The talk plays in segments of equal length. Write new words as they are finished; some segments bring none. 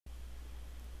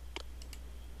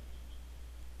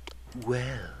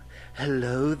Well,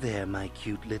 hello there, my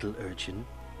cute little urchin.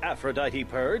 Aphrodite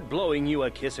purred, blowing you a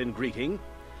kiss in greeting.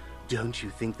 Don't you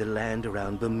think the land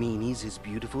around Bimini's is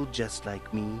beautiful just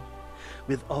like me?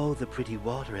 With all the pretty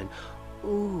water and,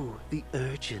 ooh, the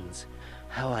urchins.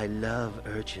 How I love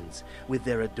urchins, with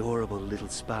their adorable little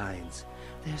spines.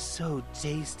 They're so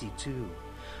tasty, too.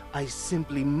 I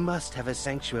simply must have a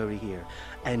sanctuary here,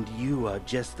 and you are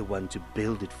just the one to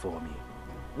build it for me.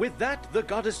 With that, the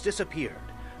goddess disappeared.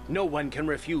 No one can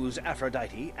refuse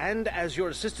Aphrodite, and as your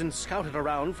assistants scouted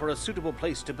around for a suitable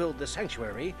place to build the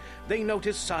sanctuary, they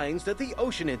noticed signs that the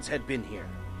Oceanids had been here.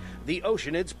 The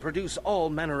Oceanids produce all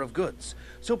manner of goods,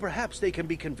 so perhaps they can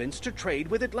be convinced to trade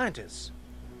with Atlantis.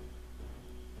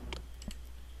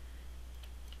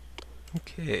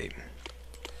 Okay.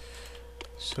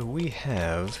 So we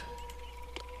have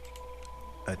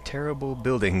a terrible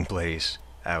building place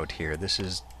out here. This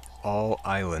is all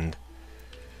island.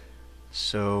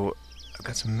 So I've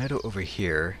got some meadow over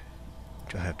here,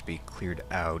 which will have to be cleared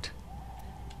out.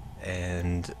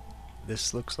 And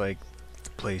this looks like the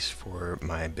place for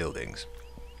my buildings.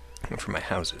 Or for my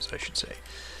houses, I should say.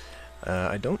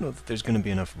 I don't know that there's going to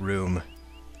be enough room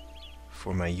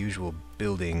for my usual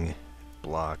building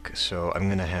block, so I'm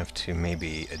going to have to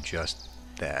maybe adjust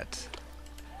that.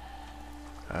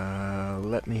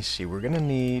 Let me see. We're going to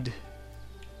need...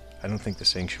 I don't think the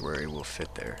sanctuary will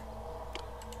fit there.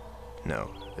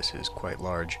 No, this is quite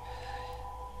large.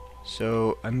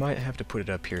 So I might have to put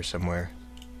it up here somewhere.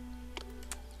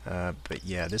 But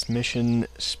yeah, this mission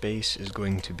space is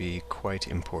going to be quite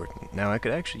important. Now I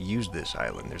could actually use this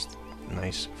island. There's a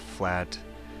nice flat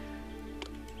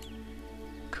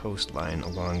coastline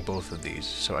along both of these.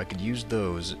 So I could use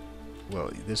those,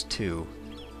 well, this too.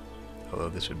 Although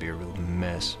this would be a real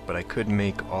mess. But I could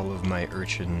make all of my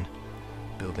urchin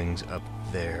buildings up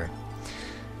there.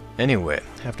 Anyway,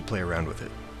 have to play around with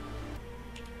it.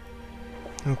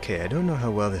 Okay, I don't know how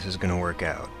well this is going to work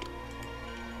out,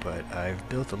 but I've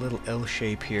built a little L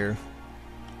shape here,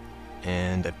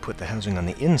 and I put the housing on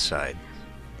the inside.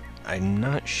 I'm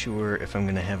not sure if I'm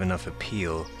going to have enough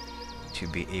appeal to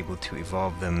be able to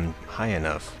evolve them high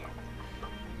enough,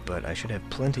 but I should have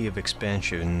plenty of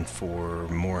expansion for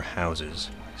more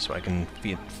houses, so I can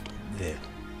fit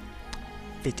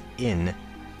in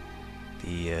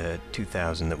the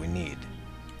 2,000 that we need.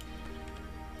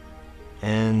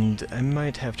 And I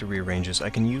might have to rearrange this. I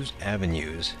can use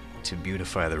avenues to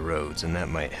beautify the roads, and that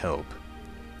might help.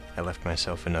 I left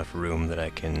myself enough room that I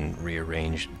can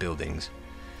rearrange buildings.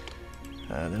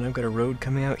 Then I've got a road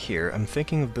coming out here. I'm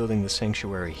thinking of building the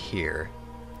sanctuary here.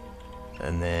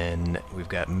 And then we've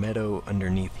got meadow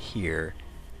underneath here.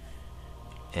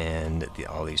 And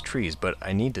all these trees. But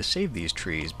I need to save these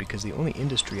trees because the only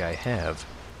industry I have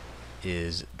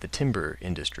is the timber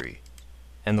industry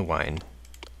and the wine,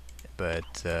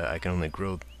 but I can only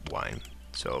grow wine.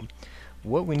 So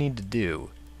what we need to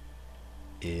do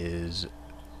is,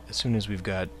 as soon as we've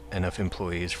got enough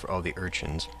employees for all the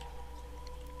urchins,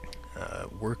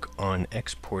 work on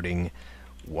exporting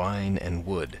wine and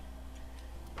wood.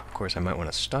 Of course, I might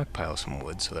want to stockpile some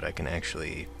wood so that I can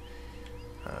actually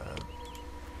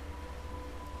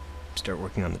start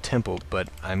working on the temple, but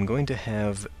I'm going to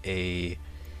have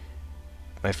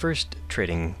my first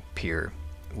trading pier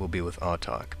will be with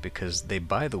Autok, because they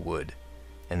buy the wood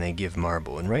and they give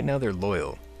marble, and right now they're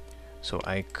loyal. So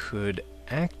I could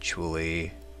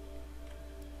actually...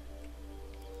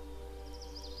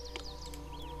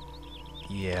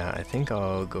 yeah, I think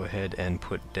I'll go ahead and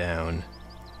put down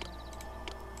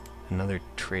another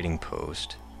trading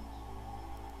post.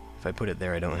 If I put it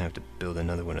there, I don't have to build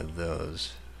another one of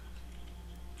those.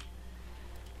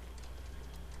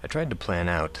 I tried to plan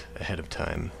out ahead of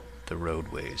time the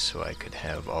roadways so I could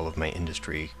have all of my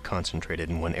industry concentrated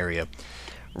in one area,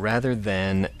 rather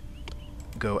than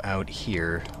go out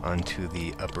here onto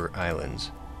the upper islands.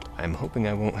 I'm hoping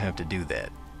I won't have to do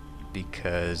that,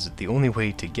 because the only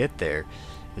way to get there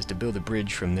is to build a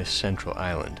bridge from this central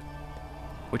island,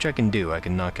 which I can do. I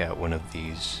can knock out one of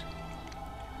these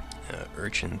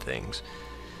urchin things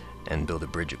and build a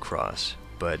bridge across.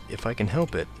 But if I can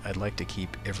help it, I'd like to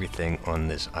keep everything on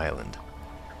this island.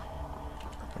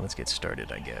 Let's get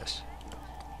started, I guess.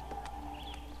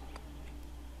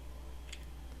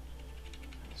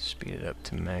 Speed it up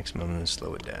to maximum and then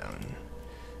slow it down.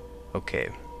 Okay.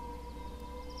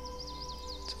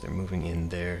 So they're moving in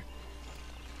there.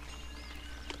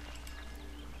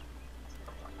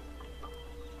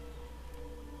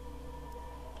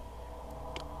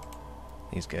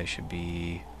 These guys should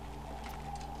be...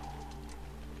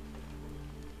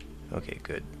 okay,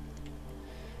 good.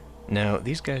 Now,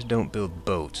 these guys don't build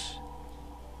boats.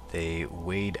 They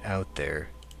wade out there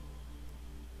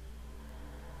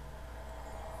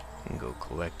and go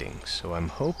collecting. So I'm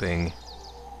hoping...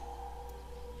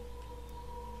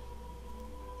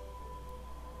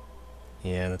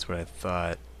 Yeah, that's what I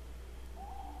thought.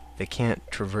 They can't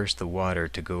traverse the water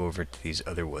to go over to these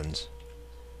other ones.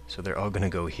 So they're all going to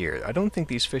go here. I don't think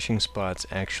these fishing spots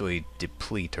actually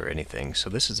deplete or anything, so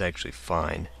this is actually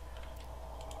fine.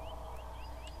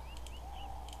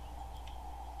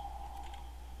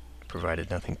 Provided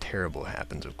nothing terrible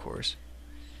happens, of course.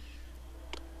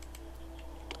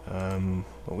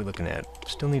 What are we looking at?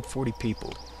 Still need 40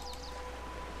 people.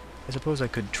 I suppose I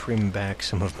could trim back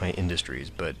some of my industries,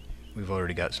 but we've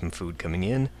already got some food coming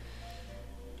in.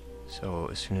 So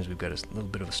as soon as we've got a little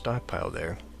bit of a stockpile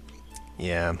there...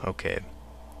 Yeah, okay.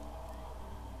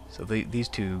 So these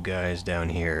two guys down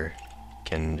here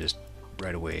can just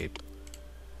right away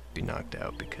be knocked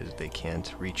out because they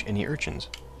can't reach any urchins.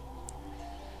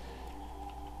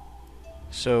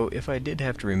 So if I did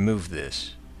have to remove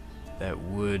this, that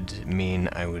would mean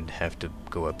I would have to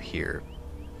go up here,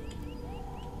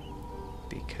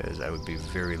 because I would be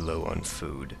very low on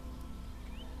food.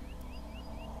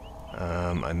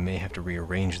 I may have to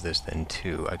rearrange this then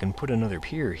too. I can put another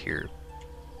pier here.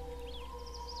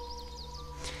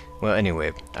 Well,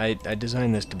 anyway, I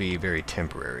designed this to be very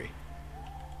temporary,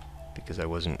 because I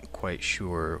wasn't quite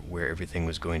sure where everything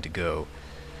was going to go.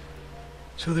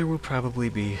 So there will probably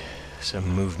be some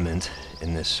movement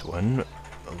in this one,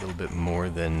 a little bit more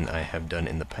than I have done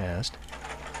in the past.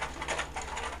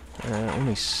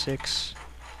 Only 6.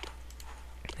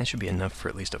 That should be enough for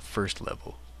at least a first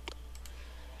level.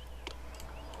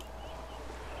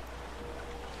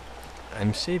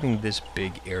 I'm saving this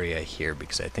big area here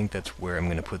because I think that's where I'm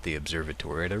going to put the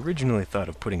observatory. I'd originally thought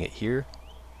of putting it here,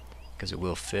 because it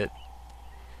will fit.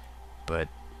 But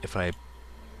if I...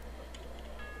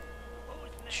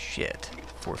 Shit.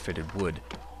 Forfeited wood.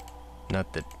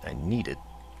 Not that I need it.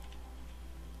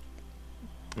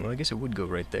 Well, I guess it would go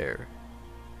right there.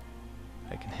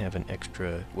 I can have an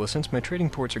extra... Well, since my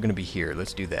trading ports are going to be here,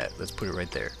 let's do that. Let's put it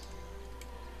right there.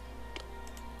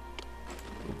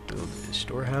 We'll build a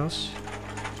storehouse.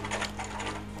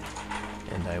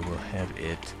 And I will have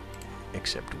it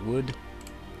accept wood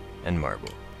and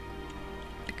marble,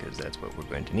 because that's what we're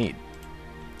going to need.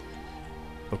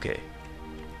 Okay.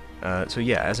 So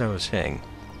yeah, as I was saying,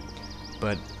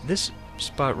 but this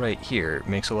spot right here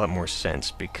makes a lot more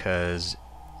sense because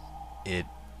it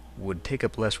would take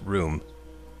up less room,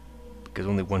 because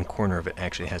only one corner of it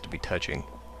actually has to be touching.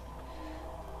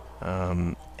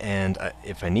 And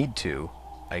if I need to,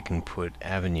 I can put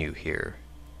avenue here.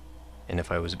 And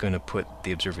if I was going to put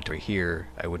the observatory here,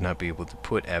 I would not be able to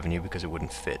put avenue because it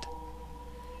wouldn't fit.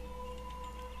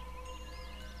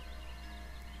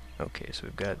 Okay, so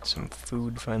we've got some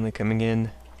food finally coming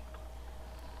in.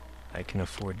 I can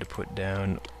afford to put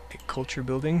down a culture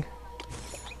building.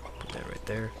 Put that right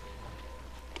there.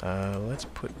 Let's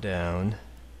put down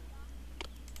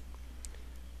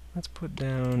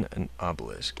an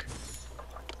obelisk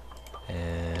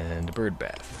and a bird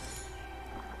bath.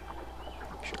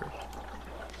 Sure.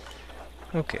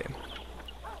 Okay.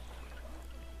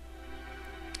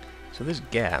 So this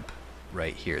gap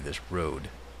right here, this road,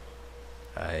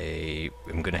 I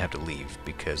am going to have to leave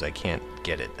because I can't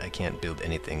get it. I can't build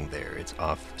anything there. It's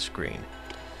off screen.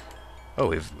 Oh,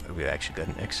 we've actually got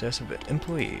an excess of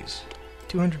employees.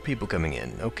 200 people coming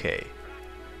in. Okay.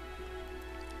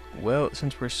 Well,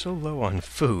 since we're so low on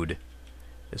food,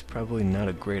 it's probably not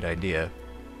a great idea.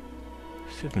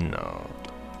 Fibnal.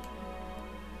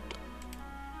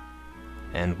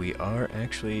 And we are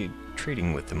actually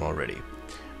trading with them already.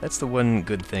 That's the one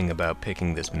good thing about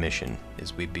picking this mission,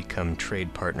 is we become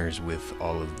trade partners with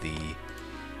all of the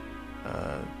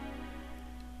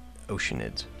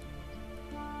Oceanids.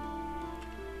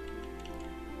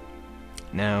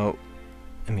 Now,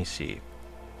 let me see.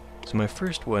 So my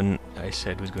first one I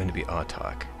said was going to be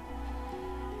Autok.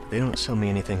 They don't sell me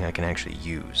anything I can actually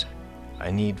use. I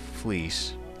need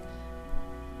fleece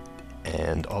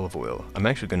and olive oil. I'm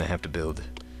actually going to have to build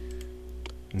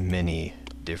many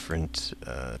different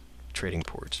trading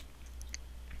ports.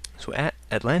 So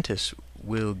Atlantis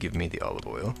will give me the olive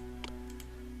oil.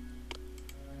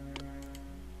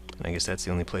 And I guess that's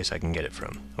the only place I can get it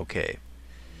from. Okay.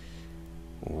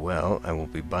 Well, I will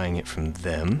be buying it from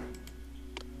them.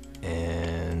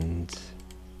 And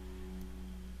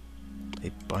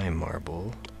they buy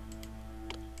marble.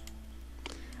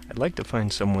 I'd like to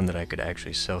find someone that I could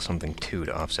actually sell something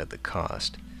to offset the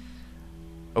cost.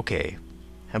 Okay,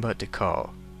 how about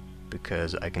Tikal?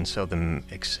 Because I can sell them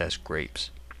excess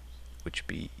grapes, which would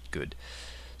be good.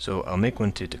 So I'll make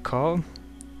one to Tikal,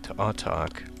 to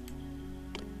Autok,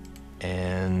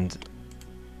 and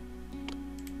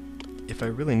if I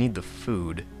really need the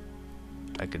food,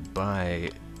 I could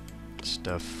buy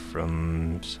stuff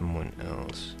from someone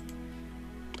else.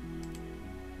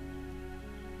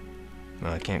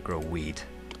 Well, I can't grow wheat.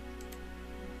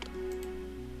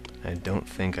 I don't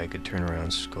think I could turn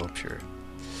around sculpture.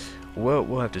 Well,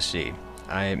 we'll have to see.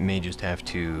 I may just have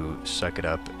to suck it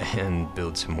up and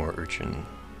build some more urchin.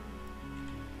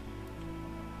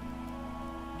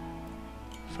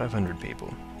 500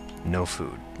 people. No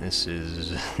food. This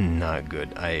is not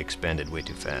good. I expanded way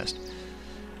too fast.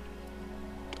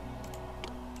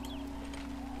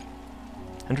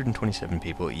 127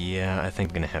 people. Yeah, I think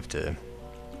I'm gonna have to...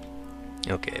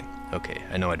 Okay.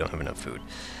 I know I don't have enough food.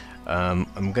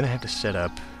 I'm gonna have to set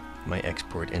up my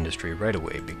export industry right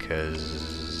away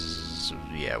because...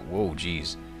 Yeah, whoa,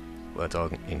 geez. Well, it's all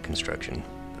in construction,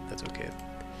 but that's okay.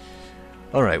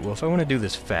 Alright, well, if I want to do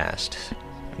this fast,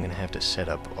 I'm going to have to set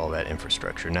up all that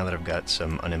infrastructure. Now that I've got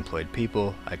some unemployed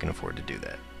people, I can afford to do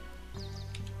that.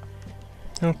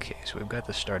 Okay, so we've got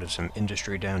the start of some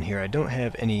industry down here. I don't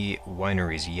have any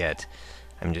wineries yet.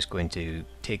 I'm just going to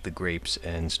take the grapes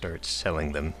and start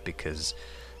selling them, because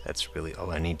that's really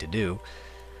all I need to do.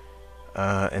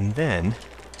 And then,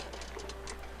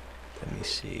 let me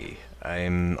see,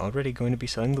 I'm already going to be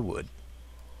selling the wood.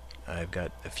 I've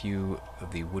got a few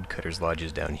of the woodcutters'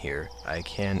 lodges down here. I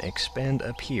can expand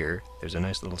up here. There's a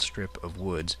nice little strip of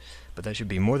woods, but that should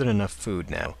be more than enough food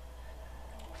now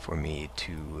for me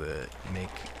to make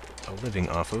a living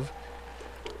off of.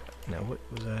 Now, what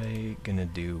was I gonna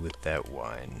do with that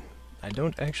wine? I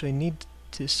don't actually need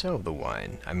to sell the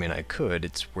wine. I mean, I could.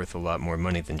 It's worth a lot more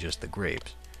money than just the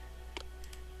grapes.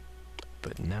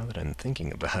 But now that I'm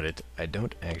thinking about it, I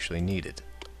don't actually need it.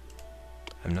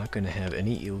 I'm not going to have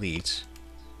any elites.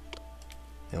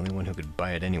 The only one who could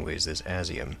buy it anyways is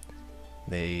Asium.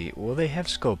 They have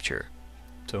sculpture.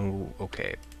 So,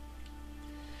 okay.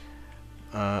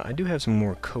 I do have some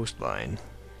more coastline,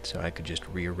 so I could just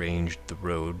rearrange the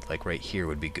road, like right here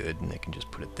would be good, and I can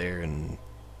just put it there and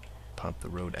pop the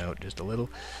road out just a little.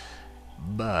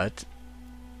 But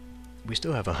we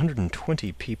still have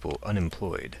 120 people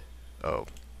unemployed. Oh,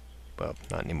 well,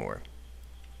 not anymore.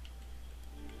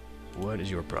 What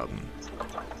is your problem?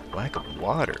 Lack of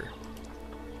water?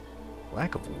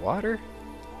 Lack of water?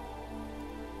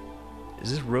 Is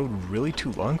this road really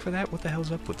too long for that? What the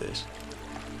hell's up with this?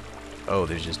 Oh,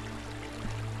 there's just...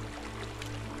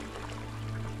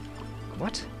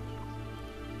 What?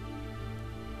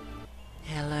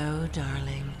 Hello,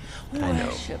 darling. I know.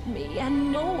 Worship me,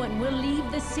 and no one will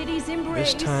leave the city's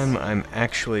embrace. This time I'm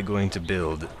actually going to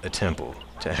build a temple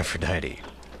to Aphrodite.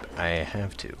 I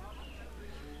have to.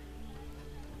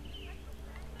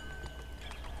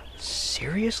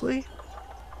 Seriously?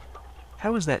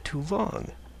 How is that too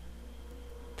long?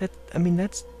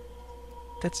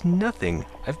 That's nothing.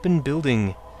 I've been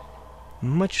building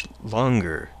much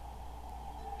longer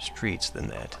streets than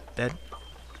that.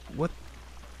 What?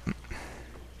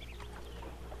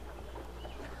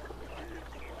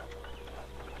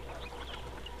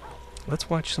 Let's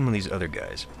watch some of these other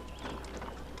guys.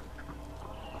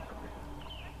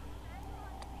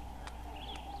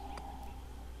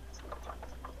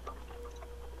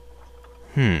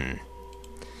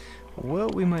 Well,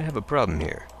 we might have a problem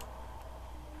here.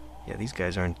 Yeah, these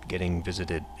guys aren't getting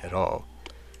visited at all.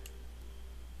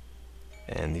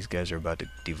 And these guys are about to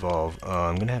devolve. Oh,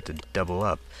 I'm gonna have to double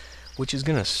up, which is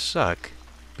gonna suck,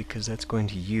 because that's going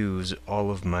to use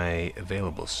all of my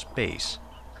available space.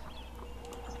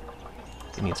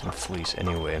 We need some fleece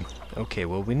anyway. Okay,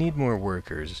 well, we need more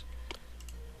workers.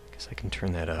 Guess I can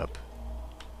turn that up.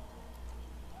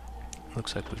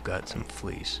 Looks like we've got some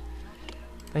fleece.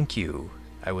 Thank you.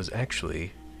 I was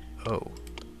actually... Oh.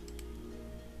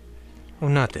 Oh,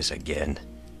 not this again.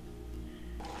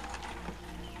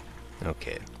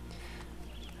 Okay.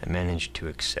 I managed to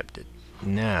accept it.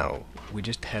 Now, we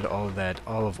just had all that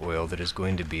olive oil that is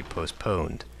going to be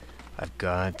postponed. I've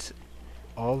got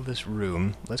all this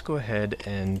room. Let's go ahead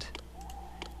and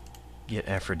get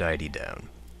Aphrodite down.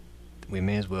 We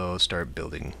may as well start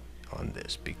building on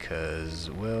this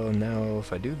because, well, now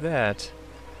if I do that,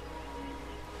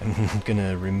 I'm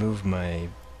gonna remove my...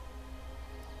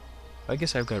 I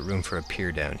guess I've got room for a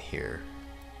pier down here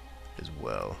as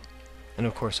well. And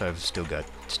of course I've still got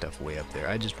stuff way up there.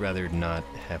 I'd just rather not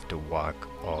have to walk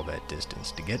all that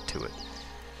distance to get to it.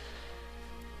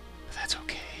 But that's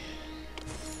okay.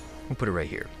 We'll put it right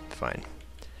here. Fine.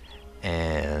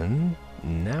 And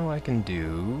now I can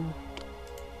do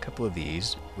a couple of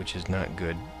these, which is not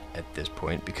good at this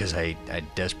point because I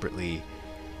desperately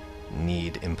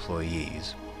need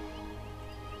employees.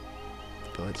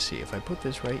 But let's see, if I put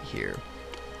this right here,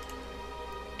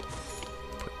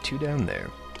 put 2 down there.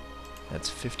 That's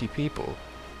 50 people.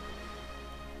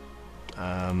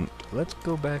 Let's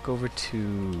go back over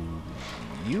to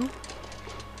you.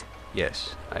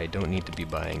 Yes, I don't need to be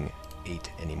buying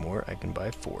 8 anymore. I can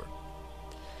buy 4.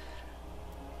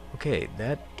 Okay,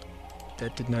 that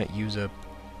did not use up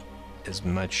as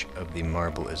much of the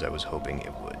marble as I was hoping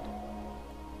it would.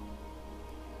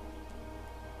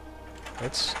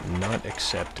 Let's not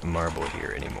accept marble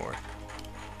here anymore.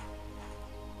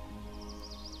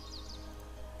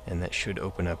 And that should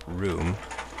open up room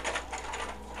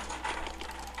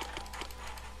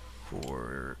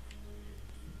for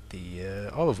the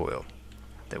olive oil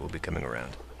that will be coming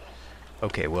around.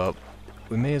 Okay, well,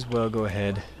 we may as well go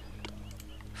ahead.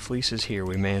 Fleece is here,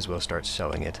 we may as well start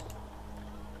selling it.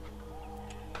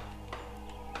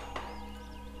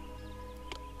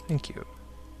 Thank you.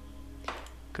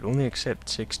 Could only accept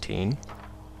 16.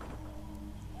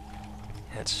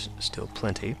 That's still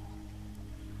plenty.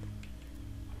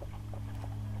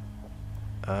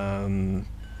 I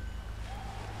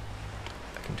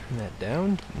can turn that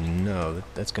down? No,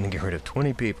 that's going to get rid of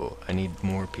 20 people. I need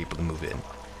more people to move in.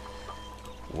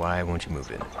 Why won't you move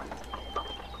in?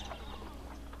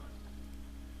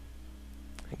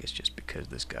 I guess just because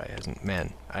this guy hasn't...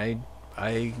 Man,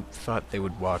 I thought they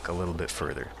would walk a little bit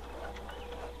further.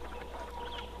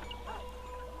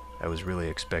 I was really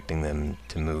expecting them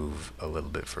to move a little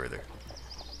bit further.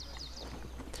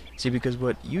 See, because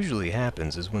what usually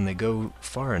happens is when they go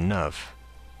far enough,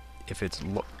 if it's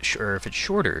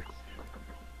shorter...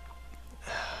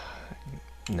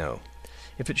 No.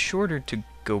 If it's shorter to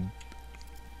go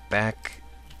back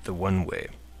the one way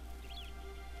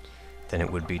than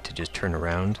it would be to just turn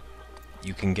around,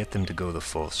 you can get them to go the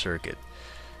full circuit.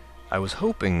 I was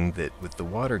hoping that with the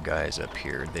water guys up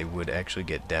here, they would actually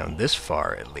get down this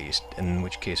far at least, in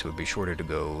which case it would be shorter to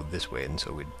go this way, and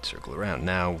so we'd circle around.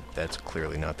 Now, that's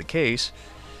clearly not the case,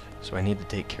 so I need to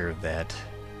take care of that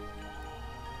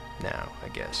now, I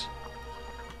guess.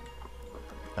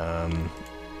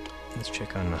 Let's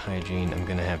check on the hygiene. I'm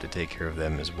gonna have to take care of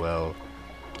them as well.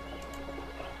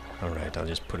 Alright, I'll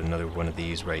just put another one of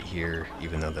these right here,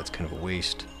 even though that's kind of a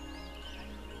waste.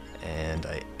 And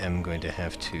I am going to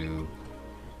have to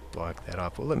block that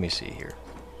off. Well, let me see here.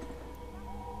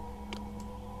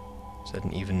 Is that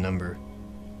an even number?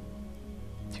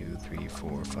 2, 3,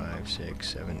 4, 5, 6,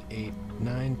 7, 8,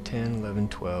 9, 10, 11,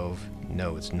 12.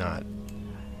 No, it's not.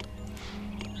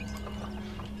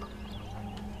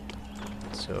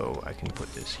 So I can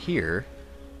put this here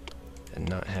and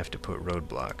not have to put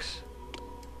roadblocks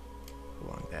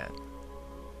along that.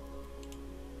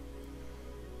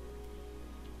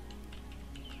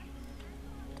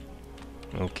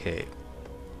 Okay.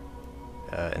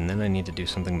 And then I need to do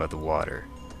something about the water,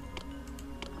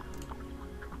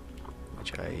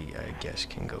 which I guess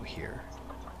can go here.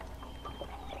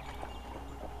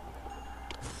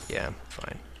 Yeah,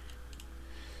 fine.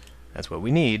 That's what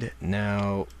we need.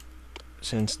 Now,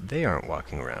 since they aren't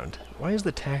walking around, why is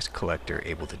the tax collector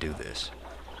able to do this?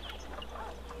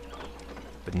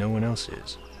 But no one else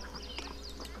is.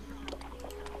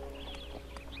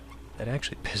 That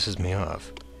actually pisses me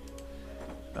off.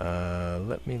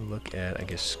 Let me look at, I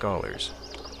guess, scholars.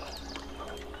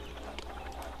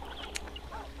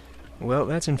 Well,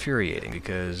 that's infuriating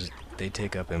because they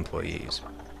take up employees.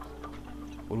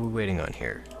 What are we waiting on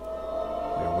here?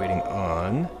 We're waiting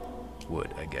on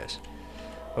wood, I guess.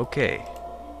 Okay.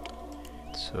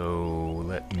 So,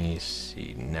 let me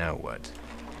see. Now what?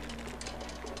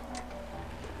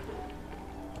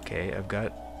 Okay, I've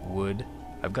got wood.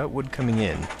 I've got wood coming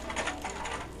in.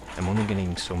 I'm only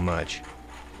getting so much.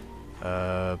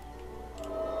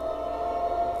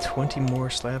 20 more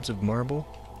slabs of marble?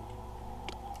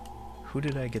 Who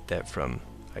did I get that from?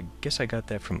 I guess I got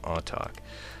that from Autok.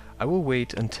 I will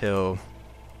wait until...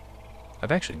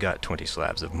 I've actually got 20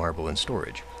 slabs of marble in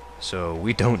storage, so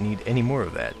we don't need any more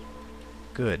of that.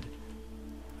 Good.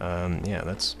 Yeah,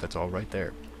 that's all right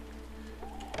there.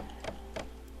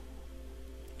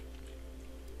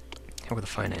 How are the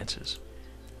finances?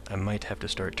 I might have to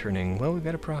start turning... Well, we've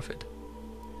got a profit.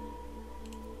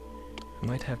 I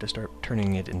might have to start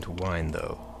turning it into wine,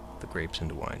 though. The grapes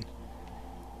into wine.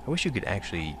 I wish you could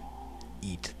actually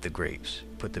eat the grapes.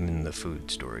 Put them in the food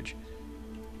storage.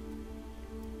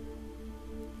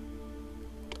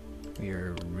 We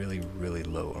are really, really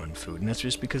low on food, and that's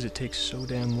just because it takes so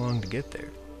damn long to get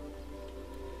there.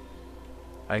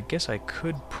 I guess I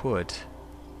could put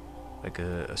like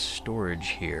a storage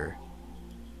here.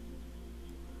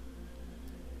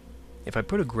 If I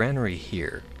put a granary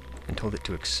here and told it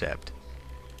to accept,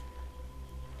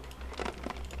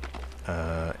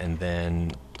 and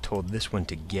then told this one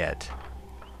to get,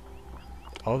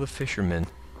 all the fishermen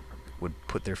would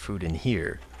put their food in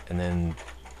here, and then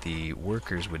the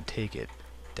workers would take it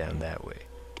down that way.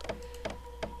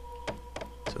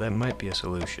 So that might be a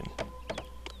solution.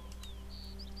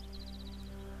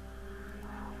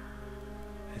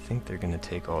 I think they're gonna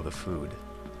take all the food.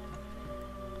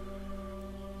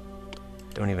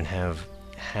 Don't even have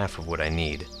half of what I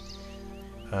need.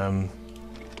 Yeah,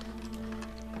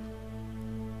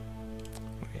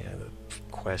 the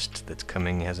quest that's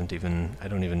coming hasn't even... I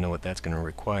don't even know what that's gonna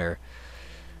require.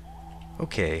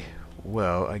 Okay,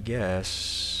 well, I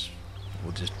guess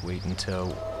we'll just wait until...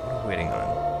 What are we waiting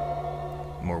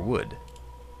on? More wood.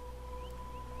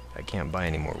 I can't buy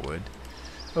any more wood.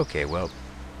 Okay, well...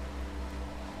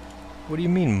 What do you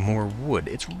mean, more wood?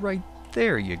 It's right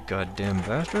there, you goddamn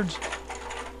bastards!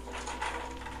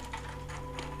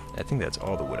 I think that's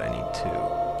all the wood I need, too.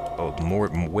 Oh,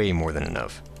 way more than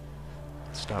enough.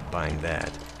 Stop buying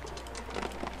that.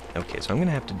 Okay, so I'm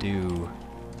gonna have to do...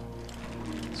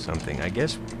 something. I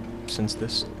guess, since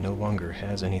this no longer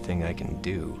has anything I can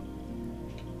do...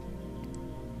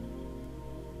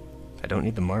 I don't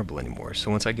need the marble anymore, so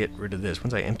once I get rid of this,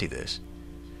 once I empty this,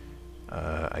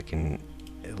 I can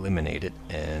eliminate it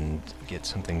and get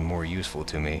something more useful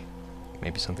to me.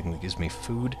 Maybe something that gives me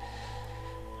food.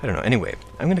 I don't know. Anyway,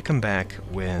 I'm going to come back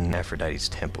when Aphrodite's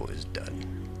temple is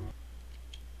done.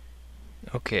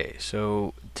 Okay,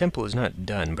 so temple is not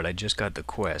done, but I just got the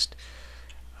quest.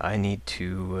 I need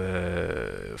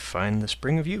to find the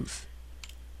Spring of Youth.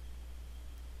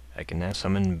 I can now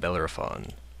summon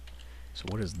Bellerophon. So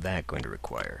what is that going to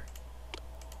require?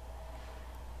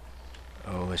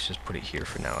 Oh, let's just put it here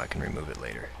for now. I can remove it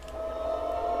later.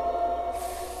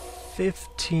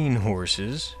 15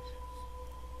 horses,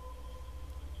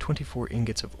 24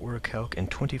 ingots of orichalc, and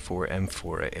 24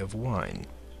 amphorae of wine.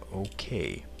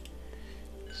 Okay.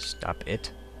 Stop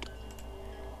it.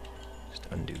 Just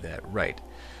undo that. Right.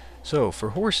 So, for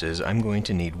horses, I'm going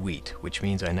to need wheat, which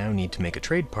means I now need to make a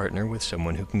trade partner with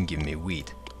someone who can give me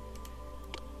wheat.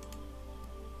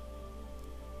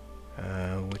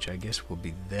 Which I guess will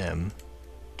be them.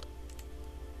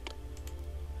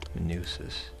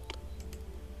 Minusus.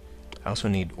 I also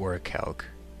need orichalc,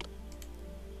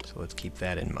 so let's keep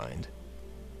that in mind.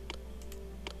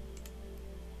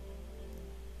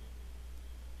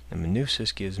 And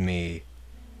Minusus gives me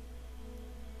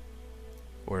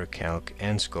orichalc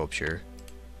and sculpture.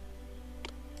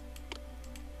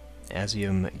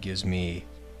 Asium gives me...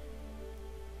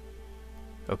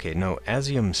 Okay, no,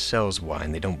 Asium sells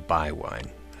wine, they don't buy wine.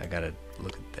 I gotta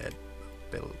look at that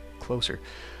a bit closer.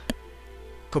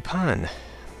 Copan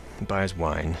buys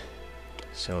wine,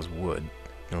 sells wood,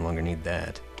 no longer need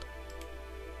that.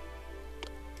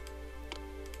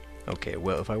 Okay,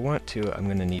 well, if I want to, I'm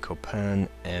gonna need Copan,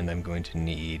 and I'm going to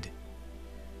need...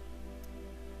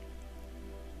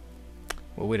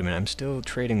 Well, wait a minute, I'm still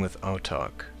trading with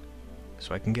Autok,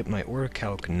 so I can get my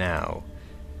orichalc now.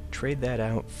 Trade that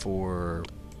out for...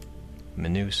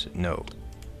 Manus... No.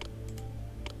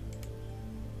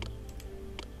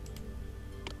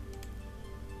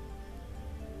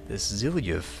 This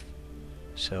Zilyev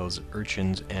sells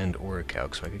urchins and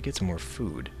orichalc, so I could get some more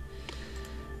food.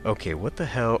 Okay, what the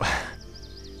hell?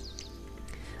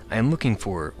 I am looking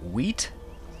for wheat,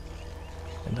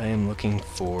 and I am looking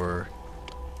for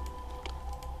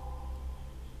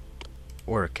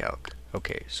orichalc.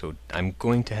 Okay, so I'm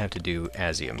going to have to do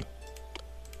Asium,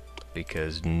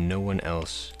 because no one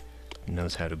else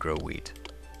knows how to grow wheat.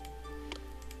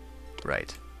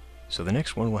 Right. So the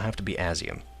next one will have to be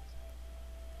Asium.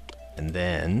 And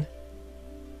then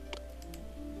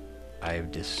I've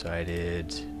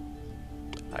decided,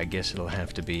 I guess it'll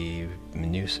have to be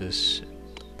Minusus,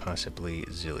 possibly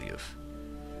Zilyev.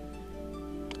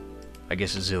 I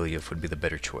guess Zilyev would be the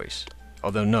better choice.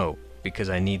 Although no, because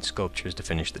I need sculptures to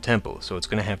finish the temple, so it's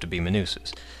going to have to be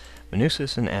Minusus.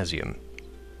 Minusus and Asium.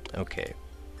 Okay.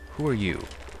 Who are you?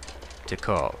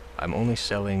 Tikal. I'm only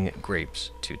selling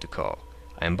grapes to Tikal.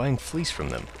 I am buying fleece from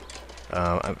them.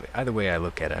 Either way I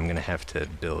look at it, I'm going to have to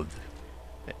build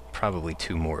probably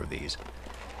 2 more of these.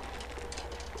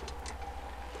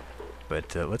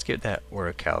 But let's get that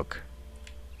orichalc.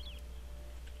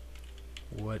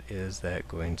 What is that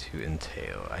going to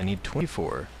entail? I need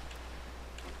 24.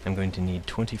 I'm going to need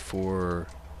 24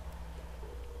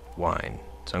 wine.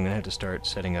 So I'm going to have to start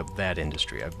setting up that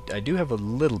industry. I do have a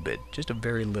little bit, just a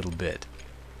very little bit.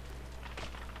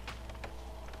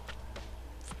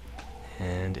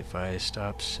 And if I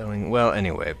stop selling... Well,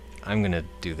 anyway, I'm going to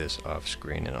do this off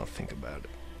screen and I'll think about it.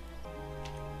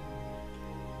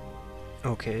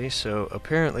 Okay, so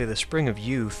apparently the Spring of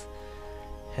Youth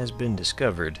has been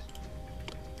discovered.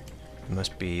 It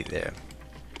must be there.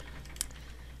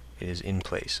 It is in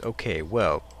place. Okay,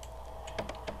 well,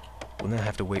 we'll now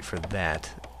have to wait for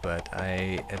that, but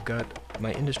I have got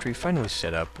my industry finally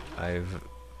set up. I've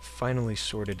finally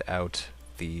sorted out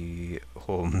the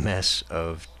whole mess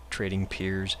of trading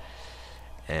piers,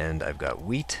 and I've got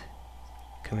wheat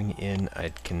coming in. I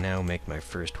can now make my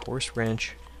first horse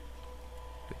ranch,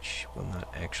 which will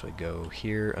not actually go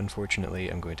here, unfortunately.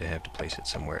 I'm going to have to place it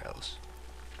somewhere else.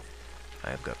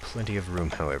 I've got plenty of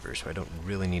room, however, so I don't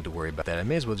really need to worry about that. I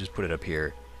may as well just put it up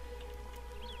here,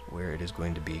 where it is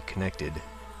going to be connected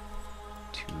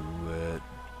to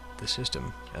the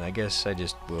system. And I guess I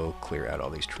just will clear out all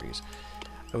these trees.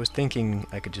 I was thinking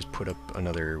I could just put up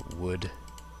another wood,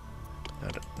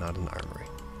 not an armory,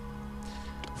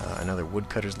 another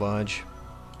woodcutter's lodge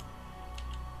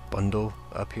bundle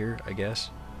up here, I guess.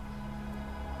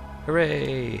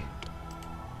 Hooray!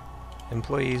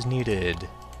 Employees needed.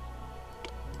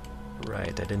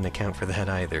 Right, I didn't account for that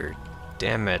either.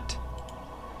 Damn it!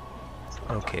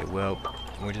 Okay, well,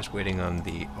 we're just waiting on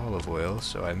the olive oil,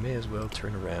 so I may as well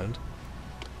turn around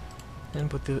and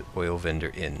put the oil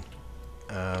vendor in.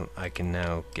 I can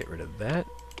now get rid of that,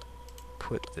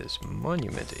 put this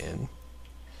monument in,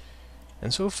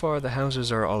 and so far the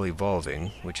houses are all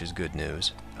evolving, which is good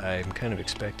news. I'm kind of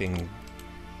expecting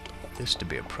this to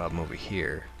be a problem over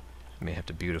here. I may have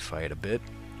to beautify it a bit.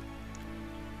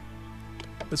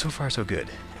 But so far so good.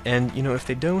 And, you know, if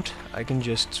they don't, I can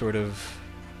just sort of...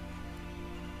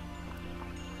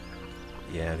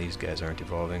 Yeah, these guys aren't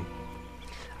evolving.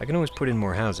 I can always put in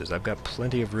more houses. I've got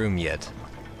plenty of room yet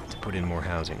to put in more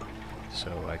housing.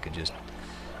 So I could just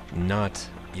not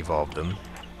evolve them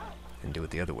and do it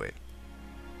the other way.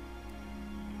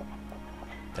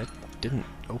 That didn't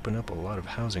open up a lot of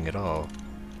housing at all.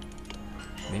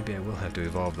 Maybe I will have to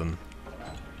evolve them.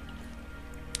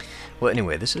 Well,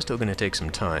 anyway, this is still going to take some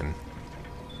time.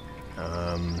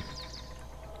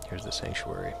 Here's the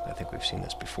sanctuary. I think we've seen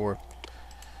this before.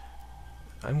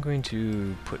 I'm going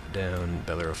to put down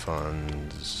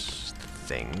Bellerophon's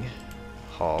thing,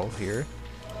 hall here.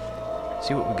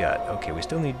 See what we got. Okay, we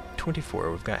still need 24.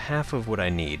 We've got half of what I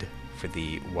need for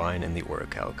the wine and the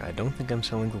orichalc. I don't think I'm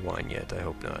selling the wine yet. I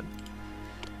hope not.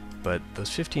 But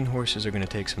those 15 horses are going to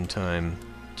take some time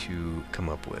to come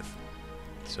up with.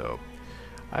 So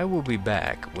I will be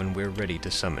back when we're ready to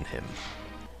summon him.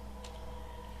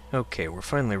 Okay, we're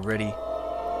finally ready.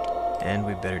 And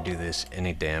we better do this in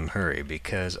a damn hurry,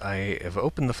 because I have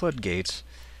opened the floodgates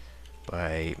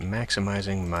by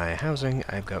maximizing my housing.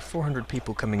 I've got 400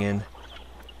 people coming in,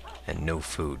 and no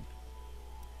food.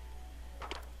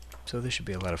 So this should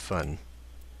be a lot of fun.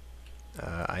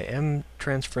 I am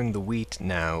transferring the wheat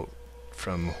now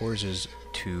from horses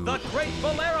to the great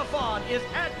Bellerophon is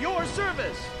at your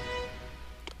service!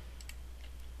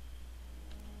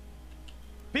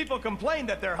 People complain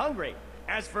that they're hungry.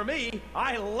 As for me,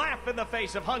 I laugh in the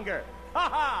face of hunger. Ha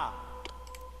ha!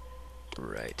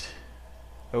 Right.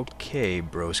 Okay,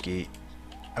 broski.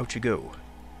 Out you go.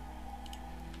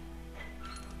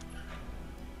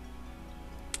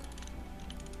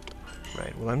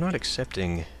 Right, well, I'm not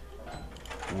accepting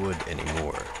wood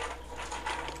anymore.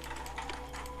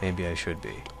 Maybe I should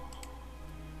be.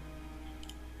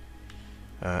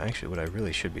 Actually, what I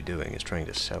really should be doing is trying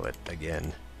to sell it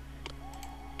again.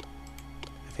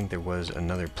 I think there was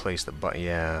another place that bought...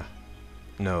 Yeah.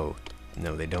 No,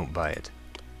 they don't buy it.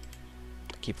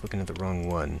 I keep looking at the wrong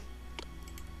one.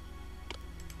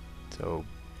 So,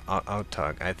 I'll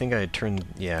talk. I think I turned...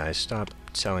 Yeah, I stopped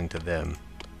selling to them.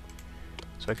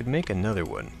 So I could make another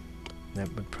one.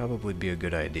 That would probably be a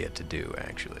good idea to do,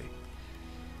 actually.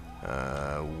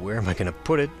 Where am I going to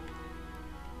put it?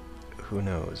 Who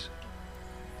knows?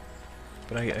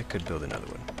 But I could build another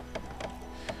one.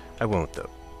 I won't, though.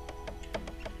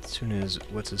 As soon as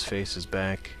What's-His-Face is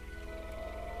back,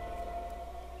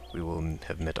 we will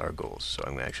have met our goals. So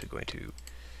I'm actually going to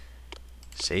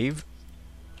save.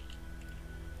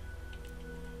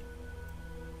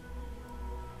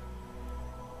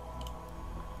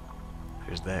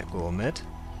 There's that goal met.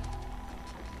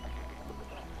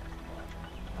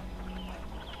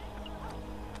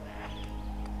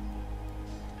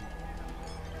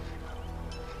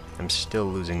 I'm still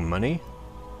losing money.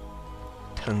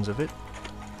 Tons of it.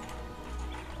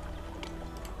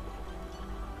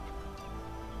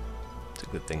 It's a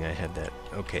good thing I had that.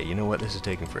 Okay, you know what? This is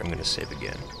taking forever. I'm going to save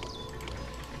again.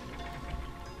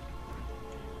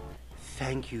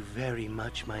 Thank you very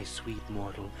much, my sweet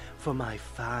mortal, for my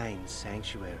fine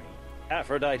sanctuary.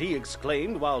 Aphrodite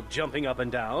exclaimed while jumping up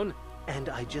and down. And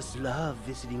I just love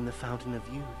visiting the Fountain of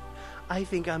Youth. I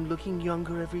think I'm looking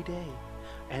younger every day.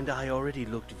 And I already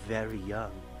looked very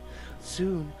young.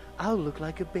 Soon, I'll look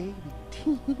like a baby.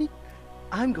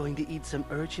 I'm going to eat some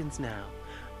urchins now.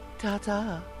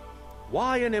 Ta-ta.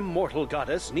 Why an immortal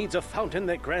goddess needs a fountain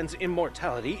that grants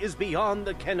immortality is beyond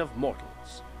the ken of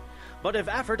mortals. But if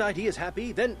Aphrodite is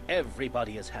happy, then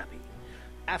everybody is happy.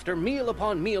 After meal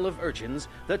upon meal of urchins,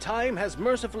 the time has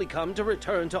mercifully come to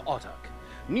return to Autok.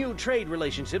 New trade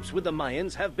relationships with the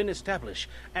Mayans have been established,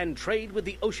 and trade with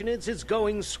the Oceanids is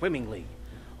going swimmingly.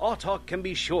 Autok can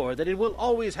be sure that it will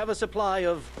always have a supply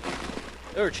of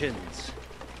urchins.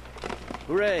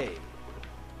 Hooray!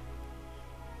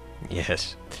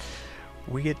 Yes.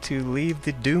 We get to leave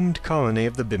the doomed colony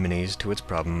of the Biminis to its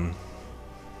problems.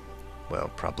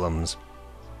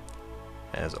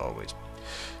 As always.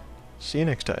 See you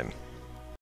next time.